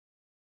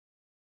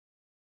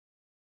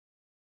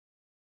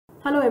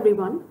Hello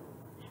everyone.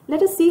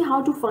 Let us see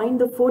how to find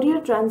the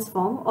Fourier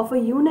transform of a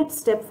unit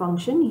step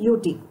function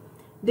ut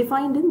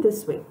defined in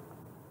this way.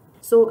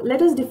 So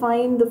let us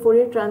define the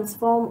Fourier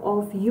transform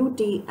of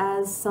ut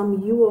as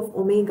some u of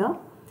omega,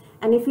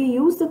 and if we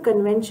use the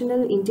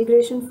conventional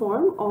integration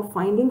form of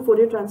finding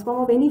Fourier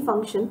transform of any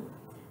function,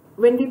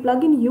 when we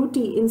plug in ut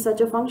in such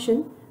a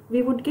function,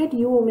 we would get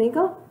u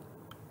omega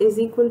is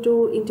equal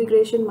to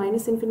integration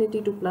minus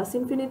infinity to plus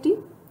infinity,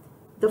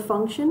 the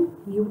function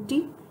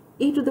ut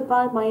e to the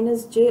power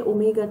minus j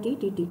omega t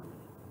dt.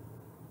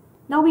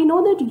 Now we know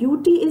that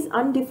ut is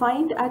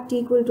undefined at t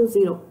equal to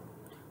 0.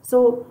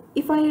 So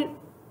if I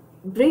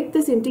break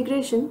this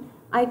integration,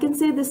 I can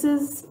say this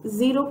is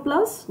 0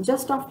 plus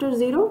just after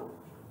 0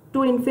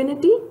 to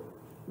infinity.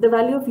 The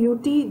value of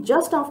ut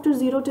just after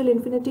 0 till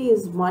infinity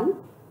is 1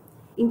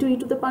 into e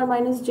to the power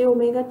minus j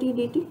omega t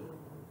dt.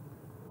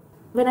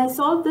 When I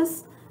solve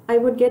this, I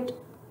would get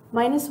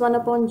minus 1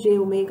 upon j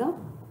omega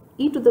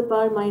e to the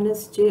power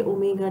minus j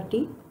omega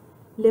t,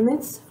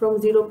 limits from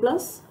 0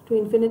 plus to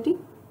infinity.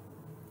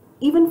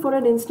 Even for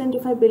an instant,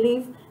 if I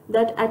believe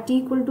that at t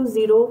equal to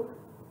 0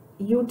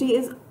 ut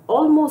is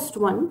almost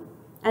 1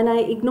 and I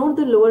ignore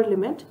the lower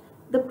limit,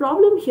 the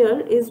problem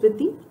here is with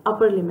the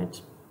upper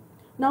limit.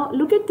 Now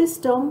look at this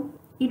term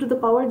e to the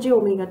power j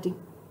omega t.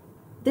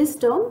 This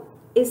term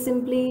is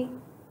simply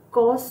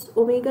cos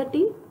omega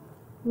t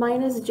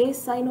minus j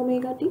sin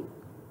omega t,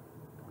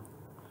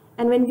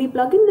 and when we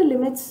plug in the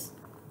limits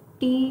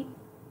t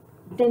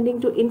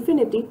tending to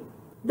infinity,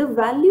 the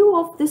value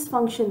of this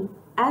function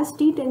as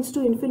t tends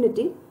to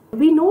infinity,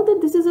 we know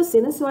that this is a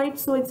sinusoid,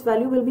 so its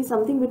value will be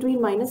something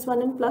between minus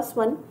 1 and plus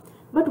 1.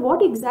 But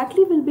what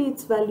exactly will be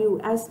its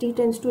value as t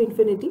tends to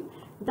infinity,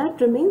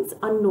 that remains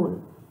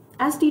unknown.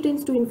 As t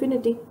tends to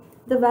infinity,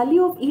 the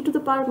value of e to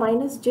the power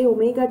minus j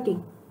omega t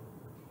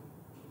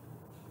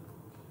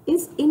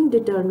is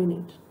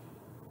indeterminate.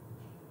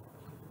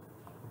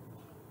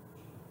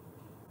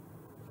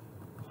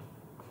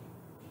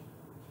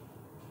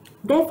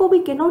 Therefore,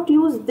 we cannot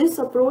use this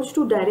approach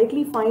to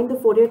directly find the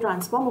Fourier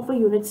transform of a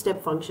unit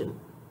step function.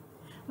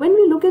 When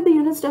we look at the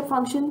unit step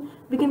function,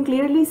 we can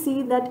clearly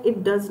see that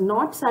it does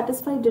not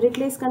satisfy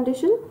Dirichlet's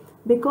condition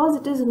because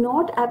it is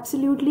not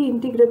absolutely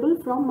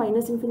integrable from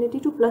minus infinity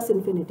to plus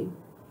infinity.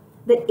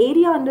 The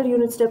area under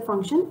unit step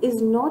function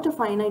is not a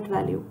finite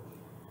value.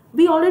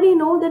 We already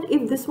know that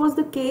if this was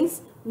the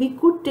case, we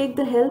could take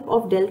the help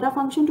of delta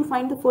function to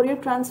find the Fourier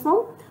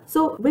transform.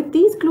 So with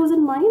these clues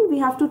in mind, we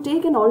have to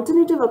take an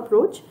alternative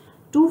approach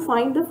to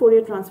find the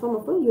Fourier transform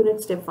of a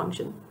unit step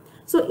function.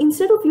 So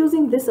instead of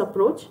using this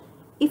approach,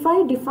 if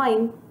I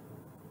define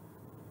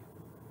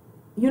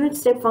unit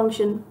step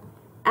function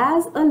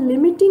as a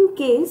limiting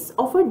case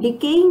of a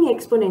decaying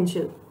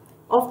exponential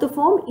of the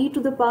form e to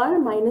the power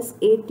minus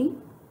at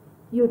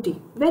ut,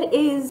 where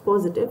a is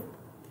positive.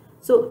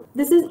 So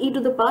this is e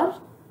to the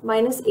power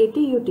minus at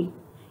ut.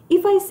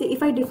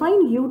 If I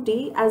define ut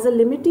as a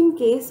limiting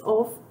case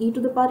of e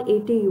to the power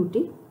at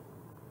ut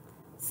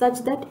such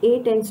that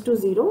a tends to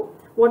 0,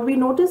 what we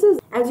notice is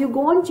as you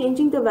go on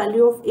changing the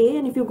value of a,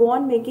 and if you go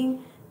on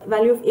making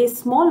value of a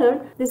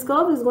smaller, this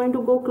curve is going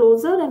to go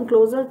closer and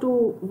closer to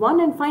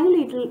 1, and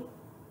finally it will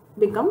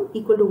become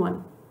equal to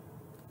 1.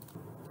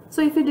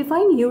 So if we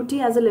define ut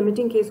as a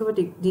limiting case of a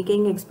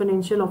decaying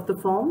exponential of the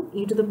form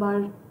e to the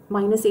power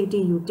minus at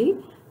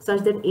ut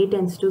such that a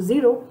tends to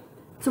 0,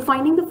 so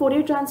finding the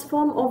Fourier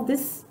transform of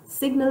this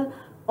signal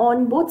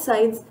on both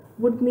sides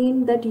would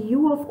mean that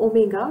u of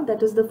omega,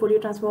 that is the Fourier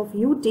transform of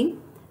ut,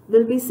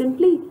 will be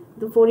simply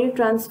the Fourier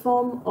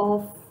transform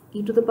of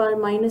e to the power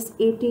minus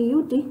at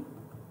ut,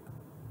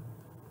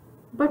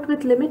 but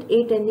with limit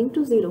a tending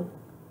to 0.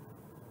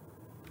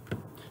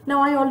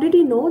 Now I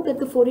already know that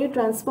the Fourier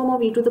transform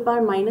of e to the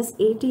power minus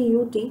at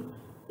ut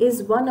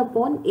is 1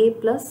 upon a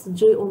plus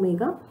j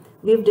omega.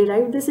 We have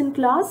derived this in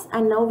class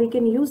and now we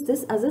can use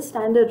this as a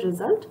standard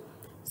result.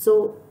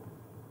 So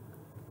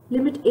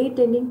limit a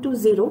tending to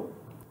 0.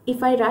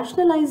 If I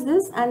rationalize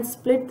this and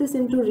split this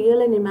into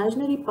real and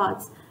imaginary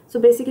parts, so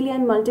basically I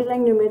am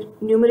multiplying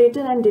numerator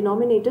and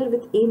denominator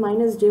with a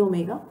minus j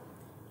omega,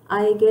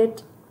 I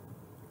get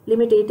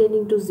limit a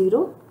tending to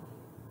 0,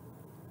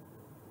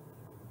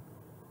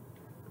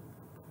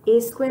 a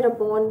square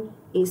upon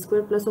a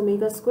square plus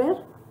omega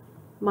square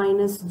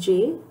minus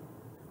j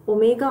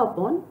omega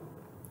upon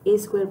a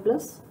square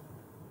plus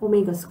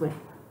omega square.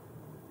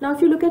 Now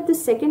if you look at the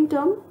second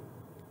term,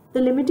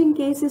 the limiting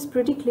case is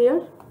pretty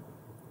clear.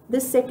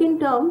 This second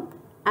term,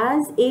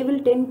 as a will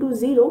tend to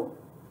 0,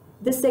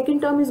 this second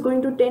term is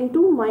going to tend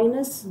to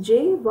minus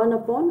j 1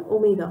 upon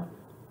omega,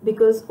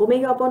 because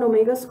omega upon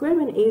omega square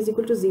when a is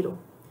equal to 0.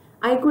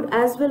 I could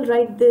as well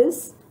write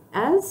this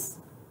as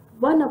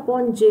 1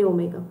 upon j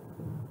omega.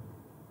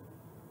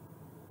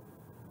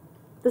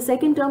 The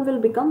second term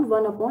will become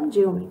 1 upon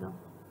j omega.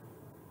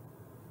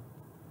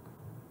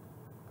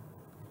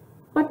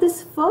 But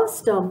this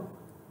first term,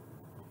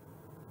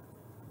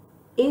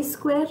 a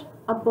square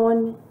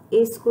upon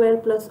a square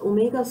plus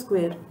omega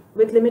square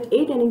with limit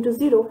a tending to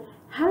 0,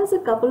 has a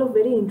couple of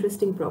very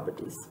interesting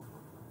properties.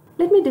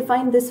 Let me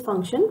define this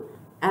function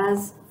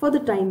as, for the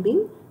time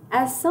being,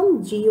 as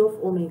some g of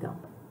omega.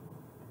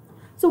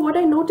 So what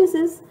I notice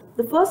is,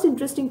 the first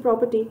interesting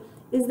property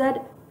is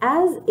that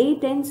as a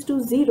tends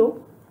to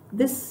 0,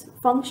 this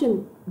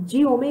function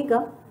g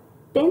omega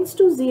tends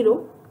to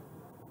 0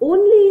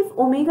 only if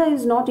omega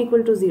is not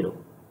equal to 0.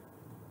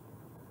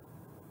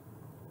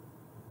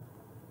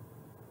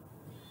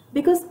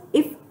 Because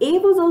if a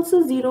was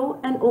also 0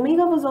 and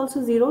omega was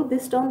also 0,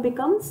 this term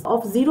becomes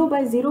of 0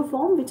 by 0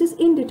 form, which is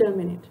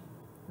indeterminate.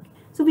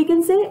 So we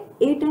can say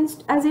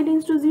as a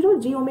tends to 0,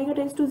 g omega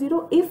tends to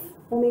 0 if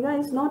omega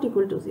is not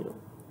equal to 0.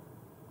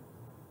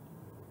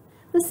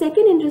 The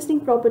second interesting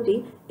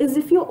property is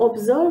if you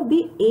observe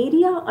the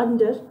area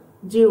under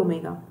j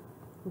omega.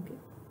 Okay.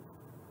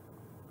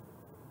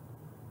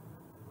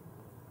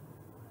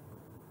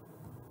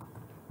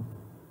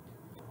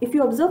 If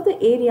you observe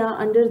the area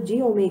under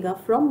g omega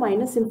from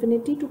minus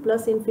infinity to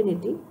plus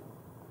infinity,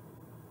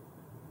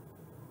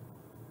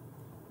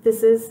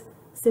 this is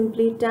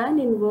simply tan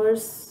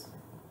inverse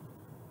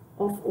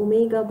of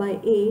omega by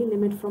a,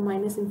 limit from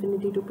minus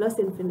infinity to plus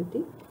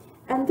infinity,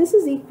 and this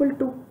is equal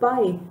to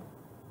pi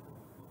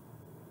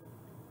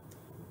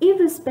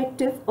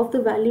irrespective of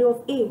the value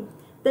of a.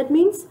 That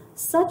means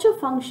such a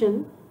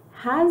function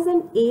has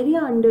an area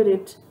under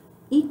it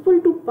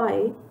equal to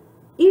pi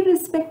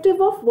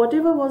irrespective of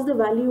whatever was the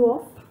value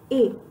of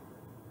a.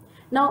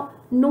 Now,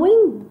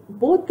 knowing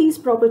both these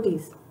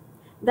properties,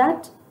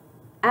 that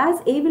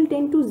as a will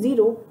tend to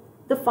 0,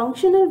 the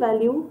functional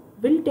value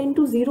will tend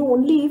to 0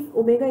 only if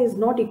omega is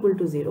not equal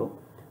to 0,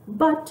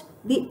 but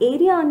the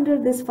area under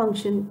this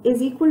function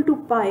is equal to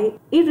pi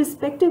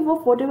irrespective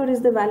of whatever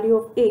is the value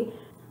of a.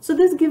 So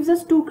this gives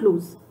us two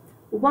clues.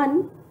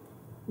 One,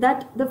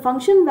 that the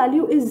function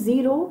value is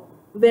 0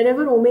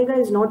 wherever omega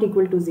is not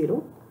equal to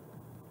 0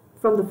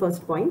 from the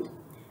first point.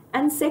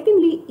 And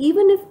secondly,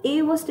 even if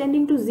a was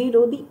tending to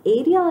 0, the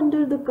area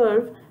under the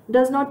curve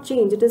does not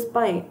change, it is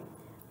pi.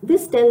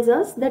 This tells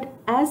us that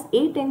as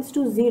a tends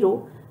to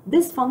 0,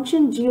 this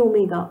function g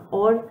omega,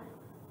 or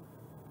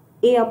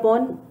a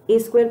upon a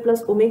square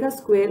plus omega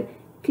square,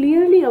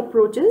 clearly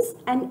approaches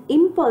an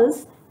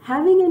impulse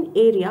having an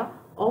area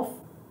of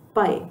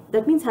pi.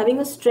 That means having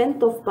a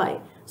strength of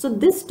pi. So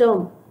this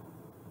term,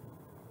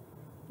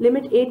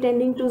 limit a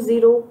tending to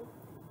 0,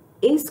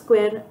 a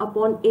square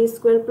upon a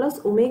square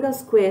plus omega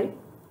square,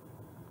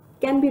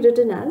 can be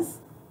written as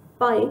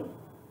pi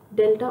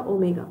delta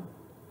omega.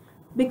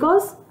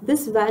 Because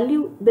this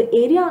value, the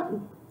area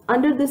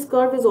under this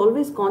curve is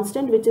always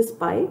constant, which is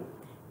pi,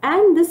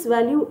 and this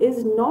value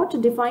is not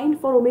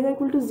defined for omega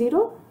equal to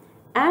 0,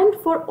 and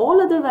for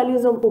all other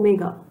values of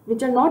omega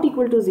which are not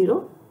equal to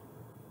 0,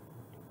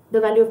 the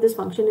value of this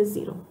function is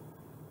 0.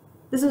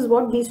 This is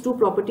what these two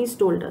properties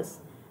told us.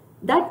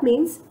 That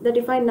means that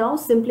if I now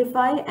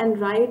simplify and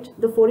write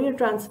the Fourier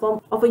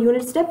transform of a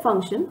unit step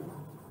function,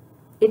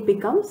 it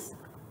becomes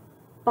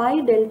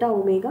pi delta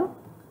omega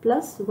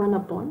plus 1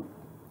 upon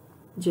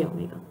j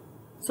omega.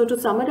 So to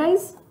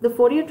summarize, the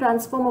Fourier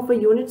transform of a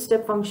unit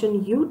step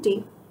function ut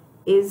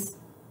is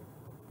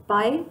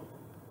pi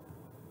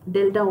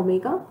delta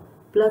omega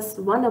plus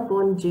 1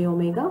 upon j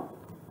omega.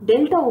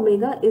 Delta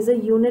omega is a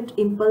unit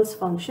impulse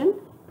function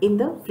in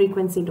the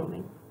frequency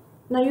domain.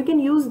 Now you can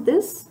use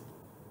this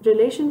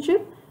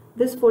relationship,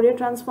 this Fourier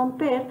transform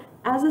pair,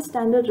 as a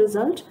standard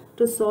result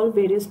to solve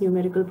various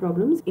numerical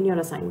problems in your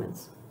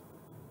assignments.